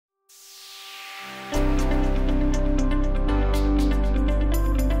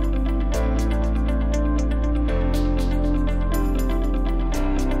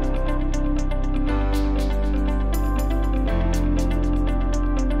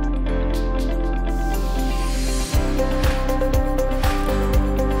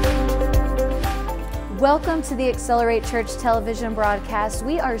Welcome to the Accelerate Church television broadcast.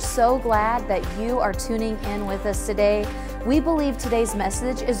 We are so glad that you are tuning in with us today. We believe today's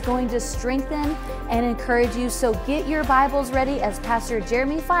message is going to strengthen and encourage you, so get your Bibles ready as Pastor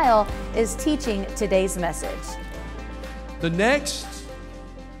Jeremy File is teaching today's message. The next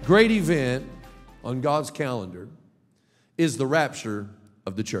great event on God's calendar is the rapture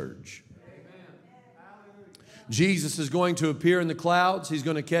of the church. Jesus is going to appear in the clouds. He's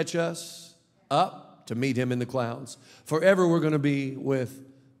going to catch us up to meet him in the clouds. Forever we're going to be with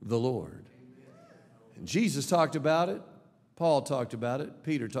the Lord. And Jesus talked about it. Paul talked about it.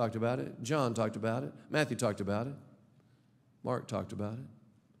 Peter talked about it. John talked about it. Matthew talked about it. Mark talked about it.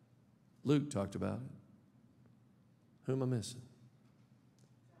 Luke talked about it. Who am I missing?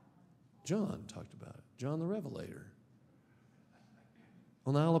 John talked about it. John the Revelator.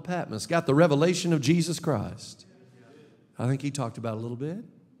 On the Isle of Patmos, got the revelation of Jesus Christ. I think he talked about it a little bit.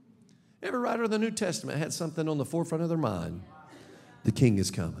 Every writer of the New Testament had something on the forefront of their mind. The King is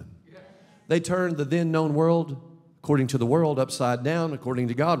coming. They turned the then known world, according to the world, upside down, according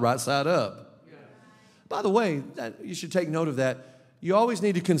to God, right side up. By the way, you should take note of that. You always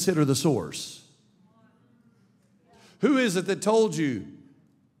need to consider the source. Who is it that told you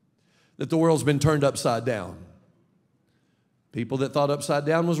that the world's been turned upside down? People that thought upside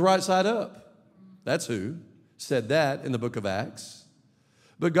down was right side up. That's who said that in the book of Acts.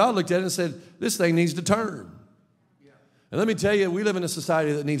 But God looked at it and said, this thing needs to turn. And let me tell you, we live in a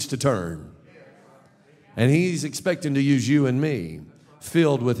society that needs to turn. And he's expecting to use you and me,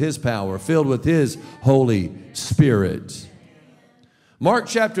 filled with his power, filled with his Holy Spirit. Mark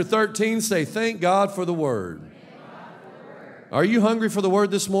chapter 13, say, thank God for the word. Are you hungry for the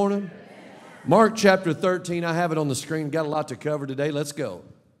word this morning? Mark chapter 13, I have it on the screen. Got a lot to cover today. Let's go.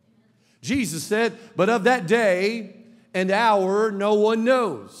 Jesus said, but of that day and hour no one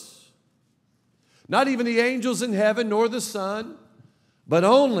knows, not even the angels in heaven nor the Son, but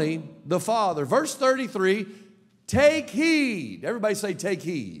only the Father. Verse 33, take heed. Everybody say, take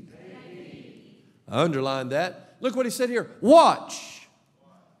heed. Take heed. I underlined that. Look what he said here. Watch.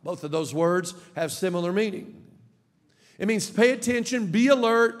 Both of those words have similar meaning. It means pay attention, be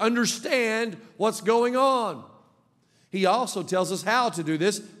alert, understand what's going on. He also tells us how to do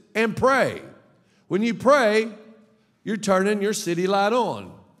this, and pray. When you pray, you're turning your city light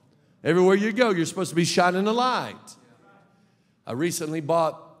on. Everywhere you go, you're supposed to be shining a light. I recently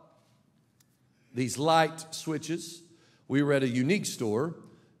bought these light switches. We were at a unique store,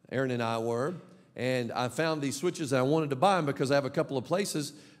 Aaron and I were, and I found these switches and I wanted to buy them because I have a couple of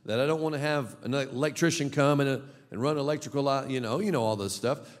places that I don't want to have an electrician come and run electrical light, you know all this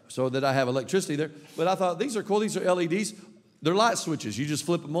stuff, so that I have electricity there. But I thought, these are cool. These are LEDs. They're light switches. You just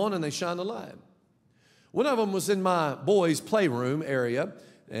flip them on and they shine the light. One of them was in my boys' playroom area,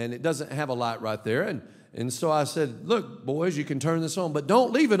 and it doesn't have a light right there. And so I said, look, boys, you can turn this on, but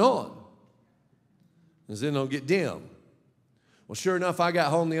don't leave it on, because then it'll get dim. Well, sure enough, I got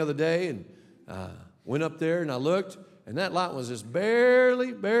home the other day and went up there and I looked, and that light was just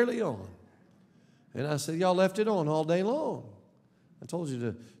barely on. And I said, y'all left it on all day long. I told you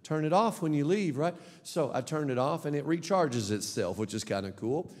to turn it off when you leave, right? So I turned it off, and it recharges itself, which is kind of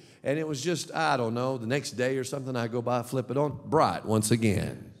cool. And it was just, I don't know, the next day or something, I go by, flip it on, bright once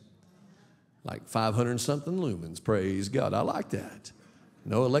again. Like 500 something lumens, praise God. I like that.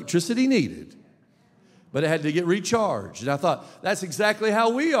 No electricity needed. But it had to get recharged. And I thought, that's exactly how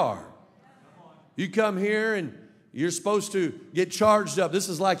we are. You come here and you're supposed to get charged up. This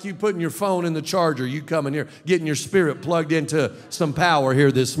is like you putting your phone in the charger. You coming here, getting your spirit plugged into some power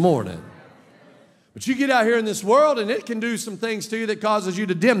here this morning. But you get out here in this world and it can do some things to you that causes you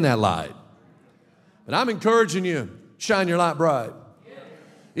to dim that light. But I'm encouraging you, shine your light bright.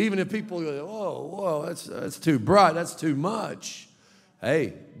 Even if people go, whoa, that's too bright, that's too much.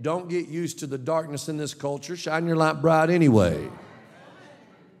 Hey, don't get used to the darkness in this culture. Shine your light bright anyway.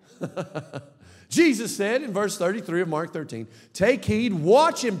 Jesus said in verse 33 of Mark 13, take heed,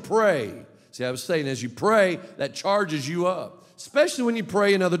 watch and pray. See, I was saying as you pray, that charges you up, especially when you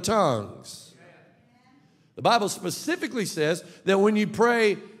pray in other tongues. The Bible specifically says that when you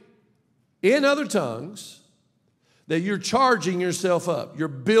pray in other tongues, that you're charging yourself up. You're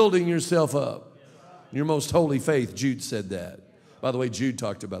building yourself up. Your most holy faith, Jude said that. By the way, Jude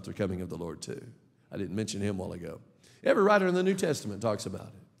talked about the coming of the Lord too. I didn't mention him a while ago. Every writer in the New Testament talks about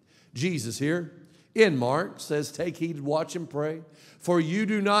it. Jesus here in Mark says, take heed, watch and pray, for you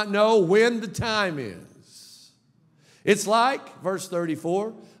do not know when the time is. It's like, verse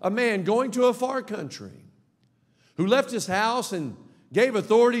 34, a man going to a far country who left his house and gave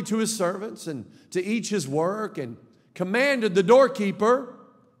authority to his servants and to each his work and commanded the doorkeeper,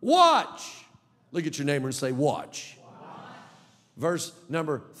 watch Look at your neighbor and say, watch. Verse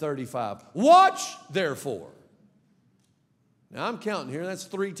number 35. Watch, therefore. Now, I'm counting here. That's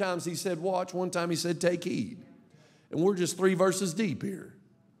 3 times he said watch. 1 time he said take heed. And we're just 3 verses deep here.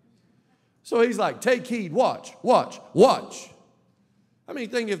 So he's like, take heed, watch, watch, watch. I mean,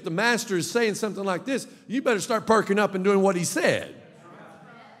 think if the master is saying something like this, you better start perking up and doing what he said.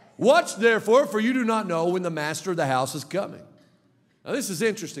 Watch, therefore, for you do not know when the master of the house is coming. Now, this is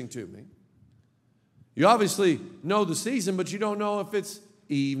interesting to me. You obviously know the season, but you don't know if it's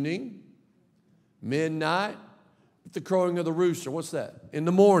evening, midnight, the crowing of the rooster. What's that? In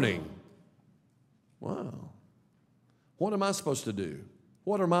the morning. Wow. What am I supposed to do?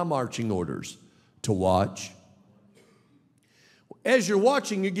 What are my marching orders? To watch. As you're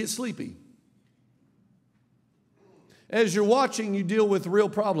watching, you get sleepy. As you're watching, you deal with real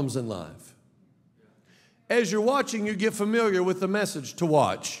problems in life. As you're watching, you get familiar with the message to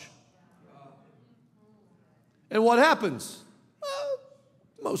watch. And what happens? Well,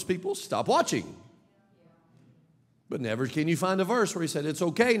 most people stop watching. But never can you find a verse where he said it's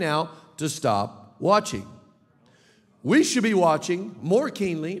okay now to stop watching. We should be watching more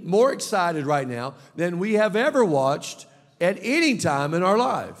keenly, more excited right now than we have ever watched at any time in our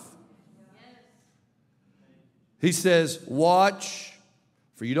life. He says, watch,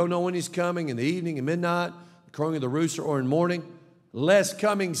 for you don't know when he's coming, in the evening, in midnight, the crowing of the rooster, or in morning, lest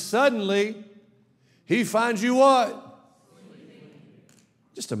coming suddenly, he finds you what?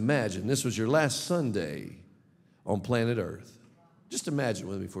 Just imagine this was your last Sunday on planet Earth. Just imagine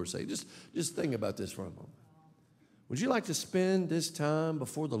with me for a second. Just think about this for a moment. Would you like to spend this time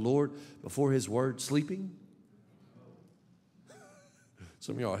before the Lord, before his word, sleeping?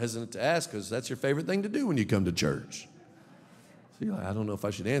 Some of you are hesitant to ask because that's your favorite thing to do when you come to church. So you're like, I don't know if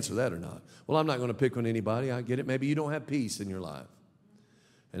I should answer that or not. Well, I'm not going to pick on anybody. I get it. Maybe you don't have peace in your life.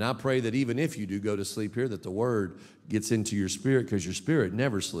 And I pray that even if you do go to sleep here, that the word gets into your spirit, because your spirit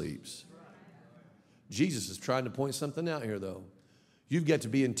never sleeps. Jesus is trying to point something out here, though. You've got to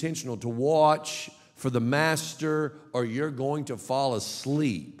be intentional to watch for the master, or you're going to fall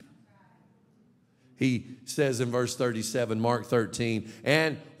asleep. He says in verse 37, Mark 13,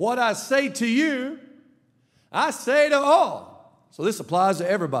 and what I say to you, I say to all. So this applies to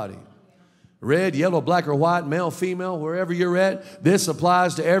everybody. Red, yellow, black, or white, male, female, wherever you're at. This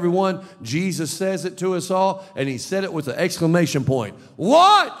applies to everyone. Jesus says it to us all, and he said it with an exclamation point.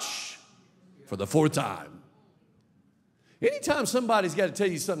 Watch for the 4th time. Anytime somebody's got to tell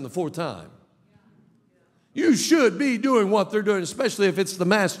you something the 4th time, you should be doing what they're doing, especially if it's the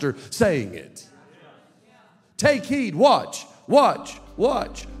master saying it. Take heed, watch, watch,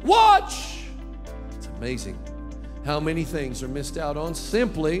 watch, watch. It's amazing how many things are missed out on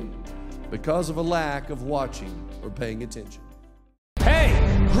simply because of a lack of watching or paying attention. Hey,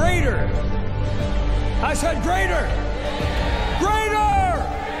 greater. I said greater. Greater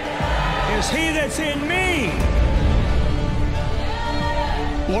is he that's in me.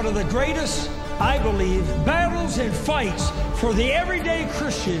 One of the greatest, I believe, battles and fights for the everyday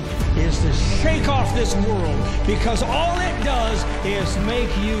Christian is to shake off this world, because all it does is make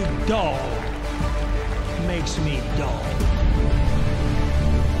you dull. Makes me dull.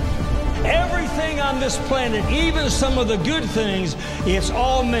 Everything on this planet, even some of the good things, it's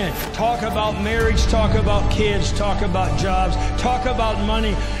all meant. Talk about marriage, talk about kids, talk about jobs, talk about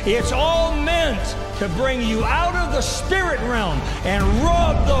money. It's all meant to bring you out of the spirit realm and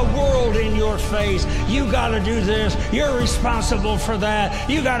rub the world in your face. You got to do this. You're responsible for that.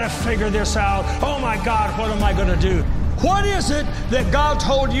 You got to figure this out. Oh my God, what am I going to do? What is it that God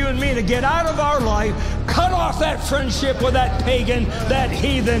told you and me to get out of our life? Cut off that friendship with that pagan, that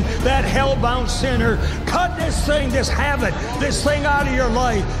heathen, that hell-bound sinner. Cut this thing, this habit, this thing out of your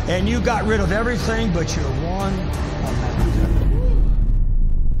life, and you got rid of everything but your one another.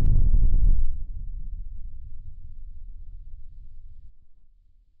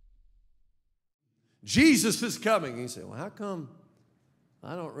 Jesus is coming. You say, well, how come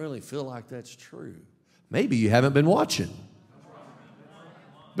I don't really feel like that's true? Maybe you haven't been watching.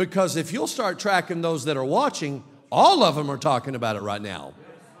 Because if you'll start tracking those that are watching, all of them are talking about it right now.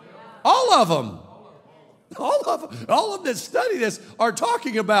 All of them. All of them. All of them that study this are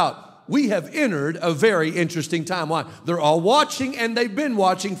talking about, we have entered a very interesting time. Why? They're all watching, and they've been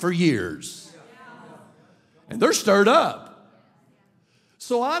watching for years. And they're stirred up.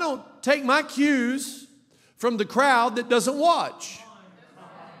 So I don't take my cues from the crowd that doesn't watch.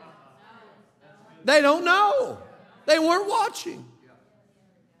 They don't know. They weren't watching.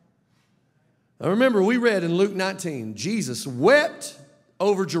 I remember we read in Luke 19, Jesus wept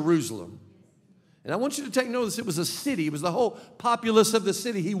over Jerusalem. And I want you to take notice, it was a city. It was the whole populace of the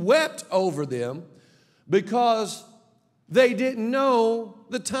city. He wept over them because they didn't know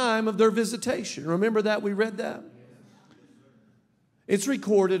the time of their visitation. Remember that? We read that? It's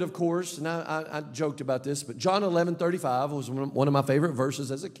recorded, of course, and I joked about this, but John 11:35 was one of my favorite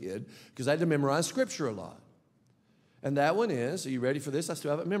verses as a kid because I had to memorize Scripture a lot. And that one is, are you ready for this? I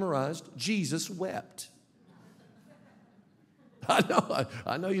still have it memorized. Jesus wept.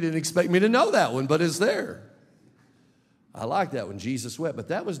 I know you didn't expect me to know that one, but it's there. I like that one, Jesus wept. But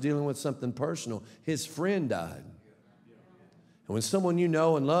that was dealing with something personal. His friend died. And when someone you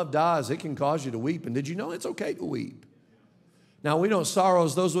know and love dies, it can cause you to weep. And did you know it's okay to weep? Now, we don't sorrow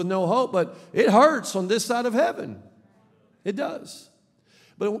as those with no hope, but it hurts on this side of heaven. It does.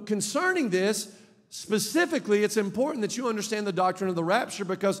 But concerning this, specifically, it's important that you understand the doctrine of the rapture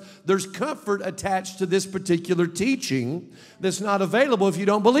because there's comfort attached to this particular teaching that's not available if you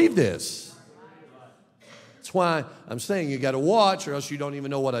don't believe this. That's why I'm saying you got to watch or else you don't even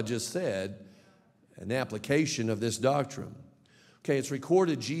know what I just said, an application of this doctrine. Okay, it's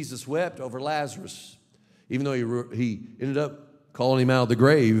recorded Jesus wept over Lazarus, even though he ended up calling him out of the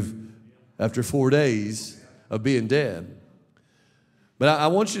grave after 4 days of being dead. But I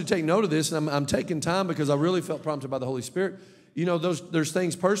want you to take note of this, and I'm taking time because I really felt prompted by the Holy Spirit. You know, there's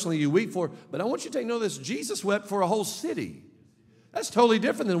things personally you weep for, but I want you to take note of this. Jesus wept for a whole city. That's totally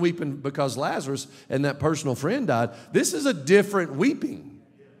different than weeping because Lazarus and that personal friend died. This is a different weeping.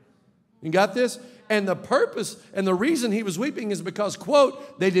 You got this? And the purpose and the reason he was weeping is because,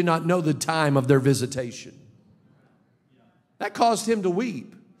 quote, they did not know the time of their visitation. That caused him to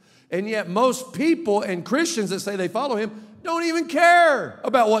weep. And yet most people and Christians that say they follow him don't even care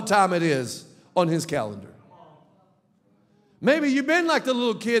about what time it is on his calendar. Maybe you've been like the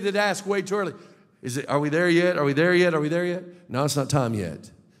little kid that asked way too early, are we there yet? Are we there yet? Are we there yet? No, it's not time yet.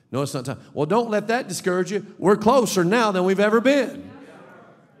 No, it's not time. Well, don't let that discourage you. We're closer now than we've ever been.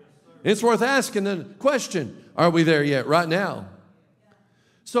 It's worth asking the question, are we there yet right now?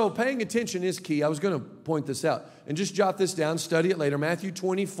 So paying attention is key. I was going to point this out. And just jot this down, study it later. Matthew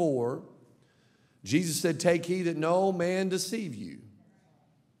 24, Jesus said, take heed that no man deceive you.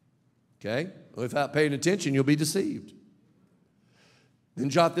 Okay? Without paying attention, you'll be deceived. Then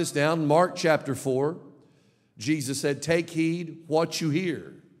jot this down. Mark chapter 4, Jesus said, take heed what you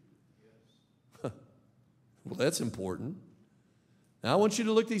hear. Well, that's important. Now, I want you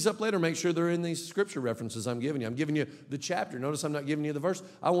to look these up later. Make sure they're in these scripture references I'm giving you. I'm giving you the chapter. Notice I'm not giving you the verse.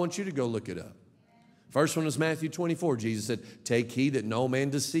 I want you to go look it up. First one is Matthew 24. Jesus said, take heed that no man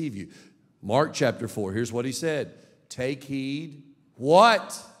deceive you. Mark chapter 4, here's what he said. Take heed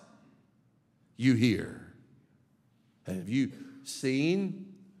what you hear. Have you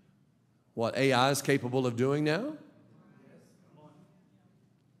seen what AI is capable of doing now?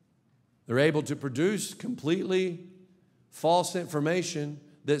 They're able to produce completely false information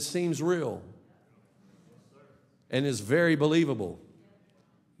that seems real and is very believable.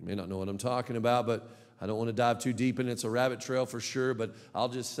 You may not know what I'm talking about, but I don't want to dive too deep in it. It's a rabbit trail for sure, but I'll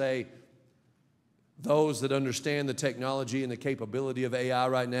just say those that understand the technology and the capability of AI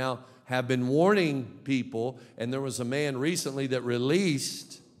right now have been warning people, and there was a man recently that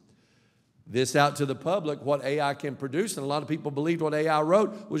released this out to the public, what AI can produce, and a lot of people believed what AI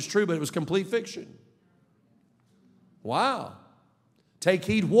wrote was true, but it was complete fiction. Wow. Take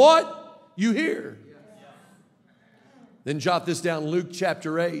heed what you hear. Then jot this down, Luke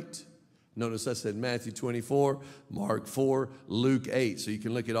chapter 8. Notice I said Matthew 24, Mark 4, Luke 8. So you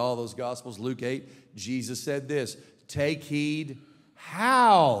can look at all those Gospels. Luke 8, Jesus said this, take heed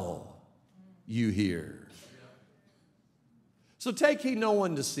how you hear. So take heed no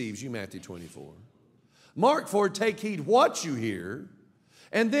one deceives you, Matthew 24. Mark 4, take heed what you hear.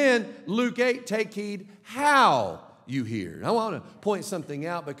 And then Luke 8, take heed how you hear. And I want to point something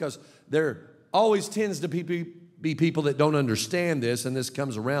out because there always tends to be people that don't understand this, and this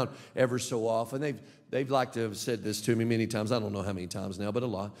comes around ever so often. They've like to have said this to me many times. I don't know how many times now, but a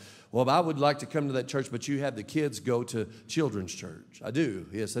lot. Well, I would like to come to that church, but you have the kids go to children's church. I do.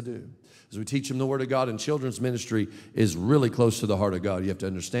 Yes, I do. As we teach them the Word of God, and children's ministry is really close to the heart of God. You have to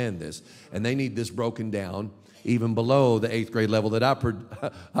understand this. And they need this broken down even below the 8th grade level that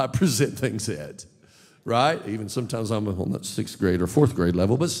I present things at. Right? Even sometimes I'm on that 6th grade or 4th grade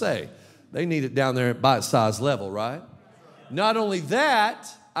level, but say, they need it down there at bite-sized level, right? Not only that,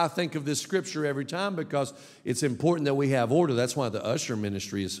 I think of this scripture every time because it's important that we have order. That's why the usher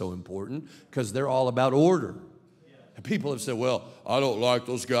ministry is so important, because they're all about order. And people have said, well, I don't like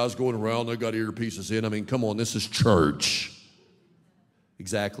those guys going around. They got earpieces in. I mean, come on, this is church.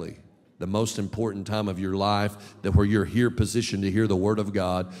 Exactly. The most important time of your life, that where you're here positioned to hear the word of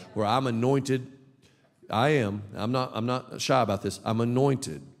God, where I'm anointed. I'm not shy about this. I'm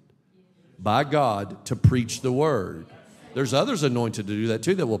anointed by God to preach the word. There's others anointed to do that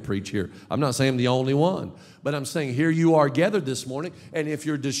too that will preach here. I'm not saying I'm the only one, but I'm saying here you are gathered this morning, and if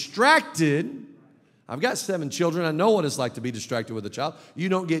you're distracted, I've got 7 children. I know what it's like to be distracted with a child. You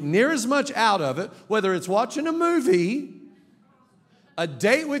don't get near as much out of it, whether it's watching a movie, a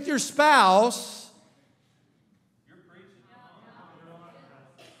date with your spouse.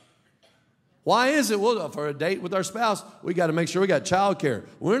 Why is it? Well, for a date with our spouse, we got to make sure we got child care.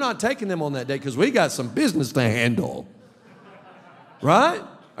 We're not taking them on that date because we got some business to handle. Right?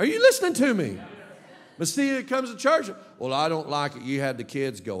 Are you listening to me? But see, it comes to church. Well, I don't like it. You had the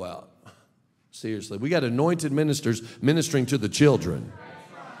kids go out. Seriously, we got anointed ministers ministering to the children.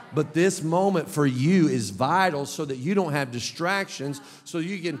 But this moment for you is vital so that you don't have distractions, so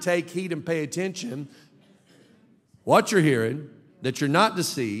you can take heed and pay attention. What you're hearing, that you're not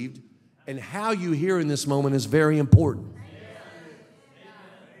deceived, and how you hear in this moment is very important.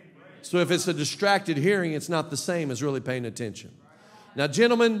 So if it's a distracted hearing, it's not the same as really paying attention. Now,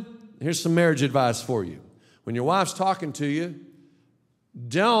 gentlemen, here's some marriage advice for you. When your wife's talking to you,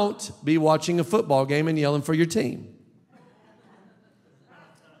 don't be watching a football game and yelling for your team.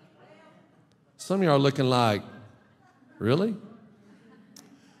 Some of you are looking like, really?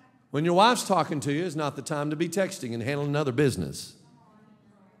 When your wife's talking to you, it's not the time to be texting and handling other business.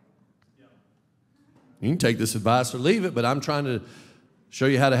 You can take this advice or leave it, but I'm trying to show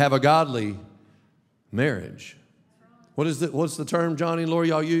you how to have a godly marriage. What's the term, Johnny and Lori,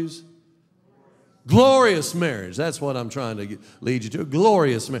 y'all use? Glorious marriage. That's what I'm trying to lead you to. A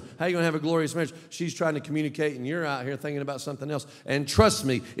glorious marriage. How are you going to have a glorious marriage? She's trying to communicate, and you're out here thinking about something else. And trust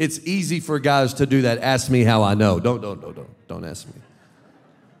me, it's easy for guys to do that. Ask me how I know. Don't ask me.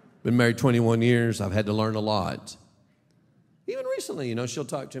 Been married 21 years. I've had to learn a lot. Even recently, she'll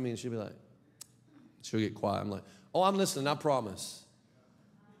talk to me, and she'll be like, she'll get quiet. I'm like, oh, I'm listening, I promise.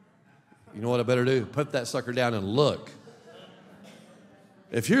 You know what I better do? Put that sucker down and look.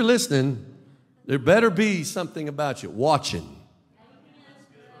 If you're listening, there better be something about you. Watching.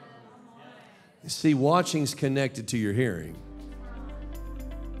 You see, watching's connected to your hearing.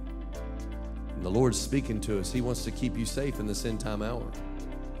 And the Lord's speaking to us. He wants to keep you safe in this end time hour.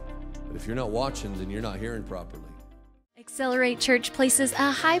 But if you're not watching, then you're not hearing properly. Accelerate Church places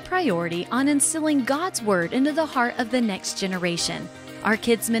a high priority on instilling God's Word into the heart of the next generation. Our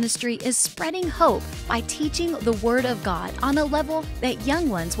kids' ministry is spreading hope by teaching the Word of God on a level that young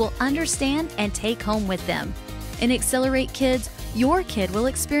ones will understand and take home with them. In Accelerate Kids, your kid will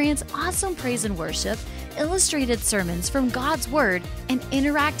experience awesome praise and worship, illustrated sermons from God's Word, and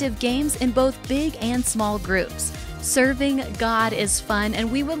interactive games in both big and small groups. Serving God is fun,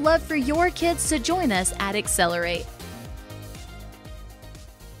 and we would love for your kids to join us at Accelerate.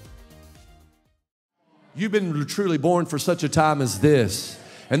 You've been truly born for such a time as this.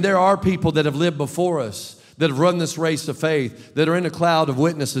 And there are people that have lived before us, that have run this race of faith, that are in a cloud of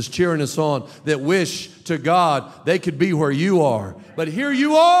witnesses cheering us on, that wish to God they could be where you are. But here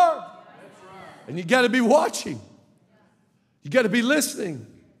you are. And you got to be watching. You got to be listening.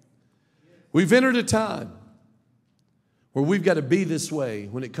 We've entered a time where we've got to be this way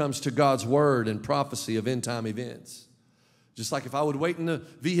when it comes to God's word and prophecy of end time events. Just like if I would wait in the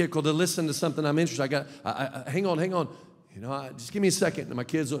vehicle to listen to something I'm interested, hang on. Just give me a second. And my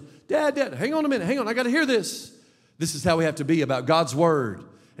kids will, Dad, hang on a minute. Hang on, I got to hear this. This is how we have to be about God's word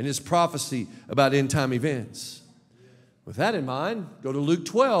and his prophecy about end time events. With that in mind, go to Luke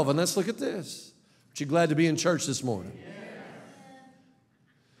 12 and let's look at this. Aren't you glad to be in church this morning?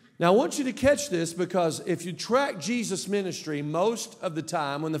 Now, I want you to catch this because if you track Jesus' ministry, most of the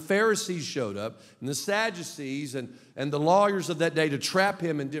time when the Pharisees showed up and the Sadducees and the lawyers of that day to trap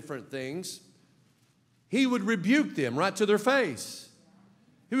him in different things, he would rebuke them right to their face.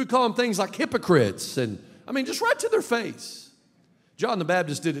 He would call them things like hypocrites and, just right to their face. John the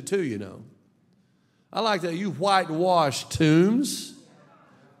Baptist did it too, I like that. You whitewashed tombs.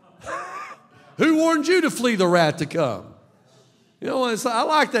 Who warned you to flee the wrath to come? I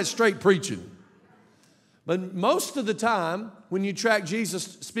like that straight preaching. But most of the time, when you track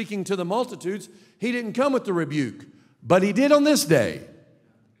Jesus speaking to the multitudes, he didn't come with the rebuke, but he did on this day.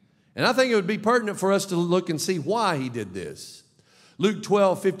 And I think it would be pertinent for us to look and see why he did this. Luke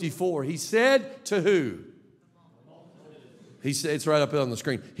 12:54, he said to who? He said, it's right up on the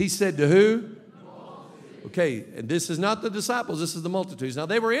screen. He said to who? Okay, and this is not the disciples, this is the multitudes. Now,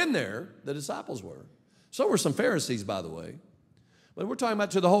 they were in there, the disciples were. So were some Pharisees, by the way. But we're talking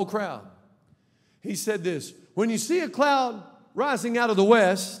about to the whole crowd. He said this, when you see a cloud rising out of the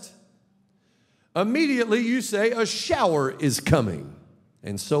west, immediately you say a shower is coming.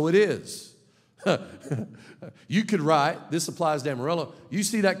 And so it is. You could write, this applies to Amarillo, you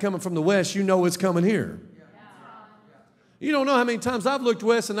see that coming from the west, you know it's coming here. You don't know how many times I've looked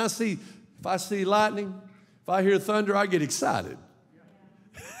west and if I see lightning, if I hear thunder, I get excited.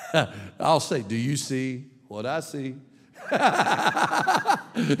 I'll say, do you see what I see?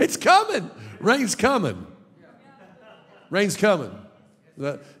 It's coming. Rain's coming. Rain's coming.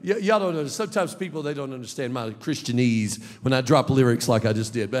 Y'all don't know. Sometimes people, they don't understand my Christianese when I drop lyrics like I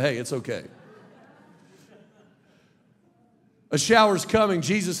just did. But hey, it's okay. A shower's coming.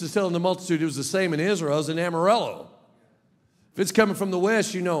 Jesus is telling the multitude it was the same in Israel as in Amarillo. If it's coming from the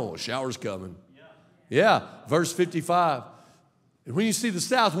west, you know a shower's coming. Yeah, verse 55. And when you see the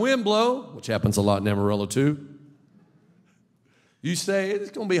south wind blow, which happens a lot in Amarillo too, you say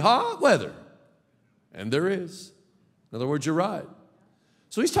it's going to be hot weather. And there is. In other words, you're right.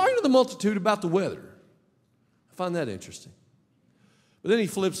 So he's talking to the multitude about the weather. I find that interesting. But then he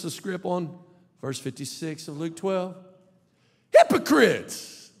flips the script on verse 56 of Luke 12.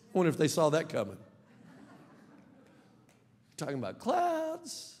 Hypocrites! I wonder if they saw that coming. Talking about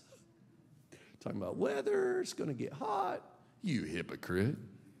clouds. Talking about weather. It's going to get hot. You hypocrite.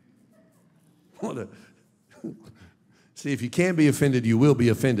 See, if you can't be offended, you will be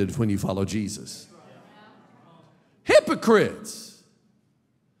offended when you follow Jesus. Hypocrites.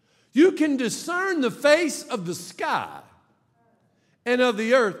 You can discern the face of the sky and of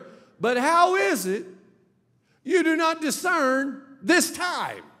the earth, but how is it you do not discern this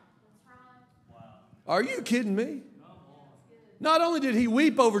time? Are you kidding me? Not only did he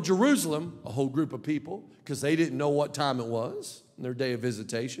weep over Jerusalem, a whole group of people, because they didn't know what time it was in their day of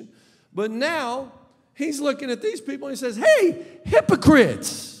visitation, but now he's looking at these people and he says, hey,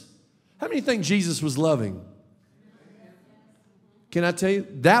 hypocrites. How many think Jesus was loving? Can I tell you?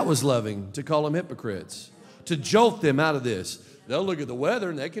 That was loving, to call them hypocrites, to jolt them out of this. They'll look at the weather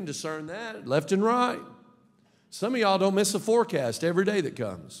and they can discern that left and right. Some of y'all don't miss a forecast every day that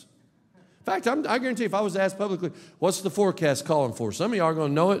comes. In fact, I guarantee if I was asked publicly, what's the forecast calling for? Some of y'all are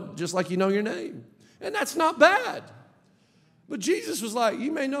going to know it just like you know your name. And that's not bad. But Jesus was like,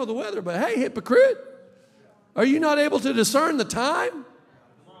 you may know the weather, but hey, hypocrite, are you not able to discern the time?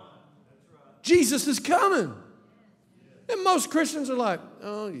 Jesus is coming. And most Christians are like,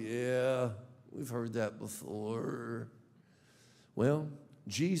 oh yeah, we've heard that before. Well,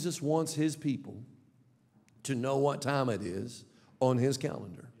 Jesus wants his people to know what time it is on his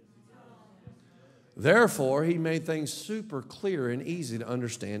calendar. Therefore, he made things super clear and easy to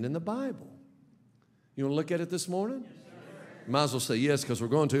understand in the Bible. You want to look at it this morning? Might as well say yes, because we're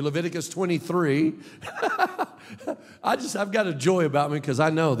going to Leviticus 23. I've got a joy about me because I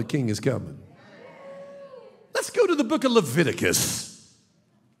know the king is coming. Let's go to the book of Leviticus.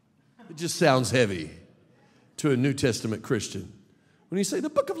 It just sounds heavy to a New Testament Christian. When you say the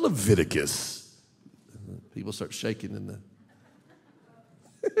book of Leviticus, people start shaking in the...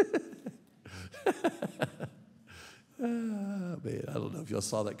 man, I don't know if y'all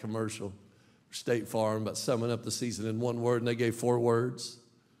saw that commercial, State Farm, about summing up the season in one word, and they gave 4 words.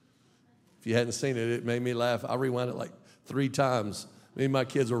 If you hadn't seen it, it made me laugh. I rewound it like 3 times. Me and my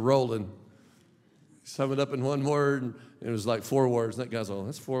kids were rolling. Sum it up in one word, and it was like 4 words. And that guy's like,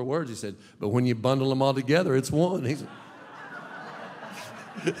 that's 4 words. He said, but when you bundle them all together, it's one. He's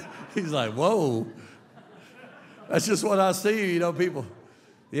like, whoa. That's just what I see, people.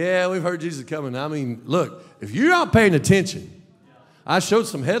 Yeah, we've heard Jesus coming. I mean, look, if you're not paying attention, I showed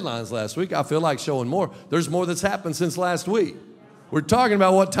some headlines last week. I feel like showing more. There's more that's happened since last week. We're talking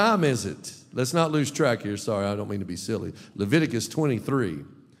about what time is it. Let's not lose track here. Sorry, I don't mean to be silly. Leviticus 23.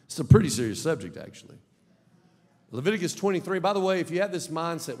 It's a pretty serious subject, actually. Leviticus 23. By the way, if you have this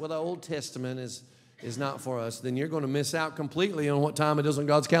mindset, well, the Old Testament is not for us, then you're going to miss out completely on what time it is on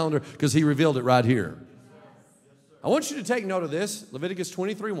God's calendar because he revealed it right here. I want you to take note of this, Leviticus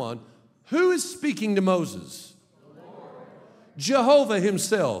 23:1. Who is speaking to Moses? The Lord. Jehovah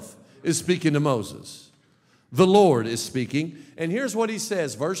himself is speaking to Moses. The Lord is speaking. And here's what he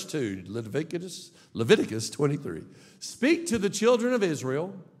says, verse 2, Leviticus 23. Speak to the children of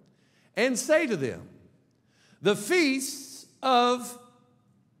Israel and say to them, the feasts of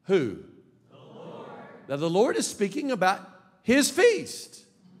who? The Lord. Now the Lord is speaking about his feast.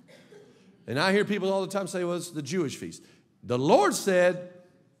 And I hear people all the time say, well, it's the Jewish feast. The Lord said,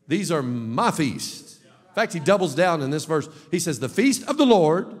 these are my feasts. In fact, he doubles down in this verse. He says, the feast of the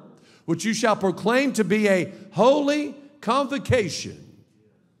Lord, which you shall proclaim to be a holy convocation.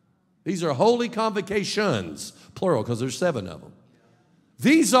 These are holy convocations, plural, because there's 7 of them.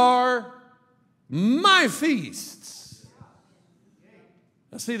 These are my feasts.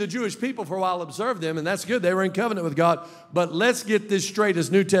 Now, see, the Jewish people for a while observed them, and that's good. They were in covenant with God. But let's get this straight as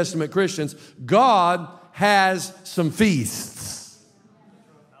New Testament Christians. God has some feasts.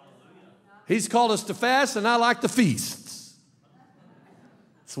 He's called us to fast, and I like the feasts.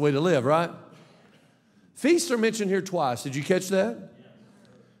 It's the way to live, right? Feasts are mentioned here twice. Did you catch that?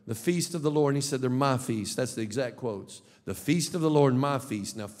 The feast of the Lord, and he said they're my feast. That's the exact quotes. The feast of the Lord, my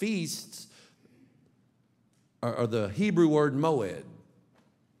feast. Now, feasts are the Hebrew word moed.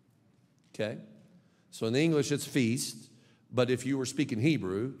 Okay? So in the English, it's feast, but if you were speaking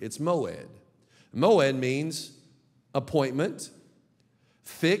Hebrew, it's moed. Moed means appointment,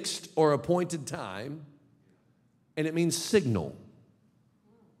 fixed or appointed time, and it means signal.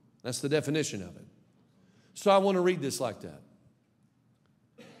 That's the definition of it. So I want to read this like that.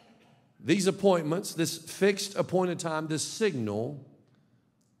 These appointments, this fixed appointed time, this signal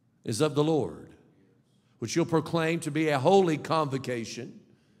is of the Lord, which you'll proclaim to be a holy convocation.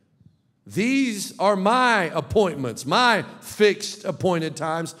 These are my appointments, my fixed appointed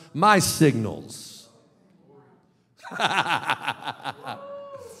times, my signals.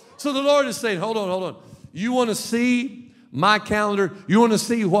 So the Lord is saying, hold on. You want to see my calendar? You want to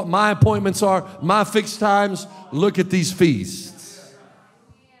see what my appointments are, my fixed times? Look at these feasts.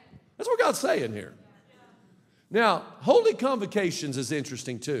 That's what God's saying here. Now, holy convocations is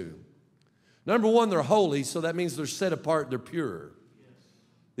interesting too. Number one, they're holy, so that means they're set apart, they're pure.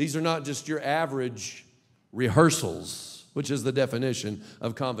 These are not just your average rehearsals, which is the definition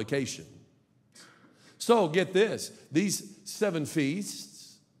of convocation. So get this, these 7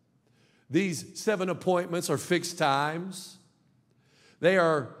 feasts, these 7 appointments are fixed times. They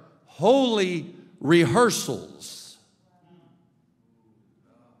are holy rehearsals.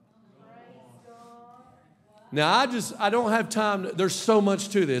 Now, I don't have time. There's so much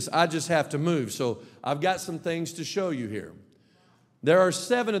to this. I just have to move. So I've got some things to show you here. There are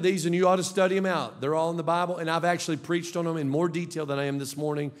 7 of these, and you ought to study them out. They're all in the Bible, and I've actually preached on them in more detail than I am this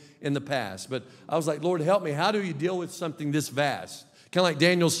morning in the past. But I was like, Lord, help me. How do you deal with something this vast? Kind of like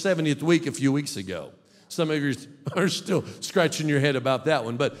Daniel's 70th week a few weeks ago. Some of you are still scratching your head about that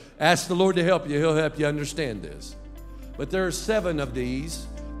one. But ask the Lord to help you. He'll help you understand this. But there are 7 of these.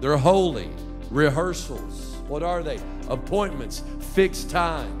 They're holy rehearsals. What are they? Appointments, fixed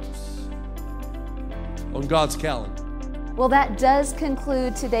times on God's calendar. Well, that does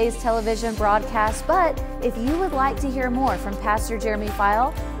conclude today's television broadcast, but if you would like to hear more from Pastor Jeremy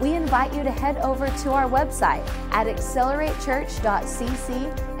File, we invite you to head over to our website at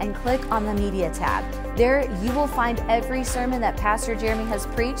acceleratechurch.cc and click on the Media tab. There you will find every sermon that Pastor Jeremy has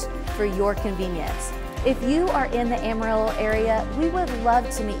preached for your convenience. If you are in the Amarillo area, we would love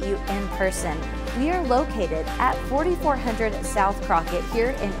to meet you in person. We are located at 4400 South Crockett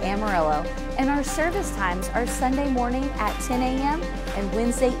here in Amarillo, and our service times are Sunday morning at 10 a.m. and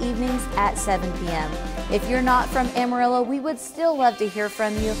Wednesday evenings at 7 p.m. If you're not from Amarillo, we would still love to hear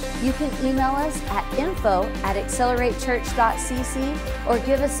from you. You can email us at info@acceleratechurch.cc or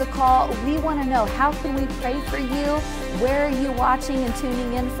give us a call. We want to know, how can we pray for you? Where are you watching and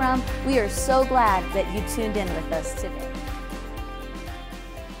tuning in from? We are so glad that you tuned in with us today.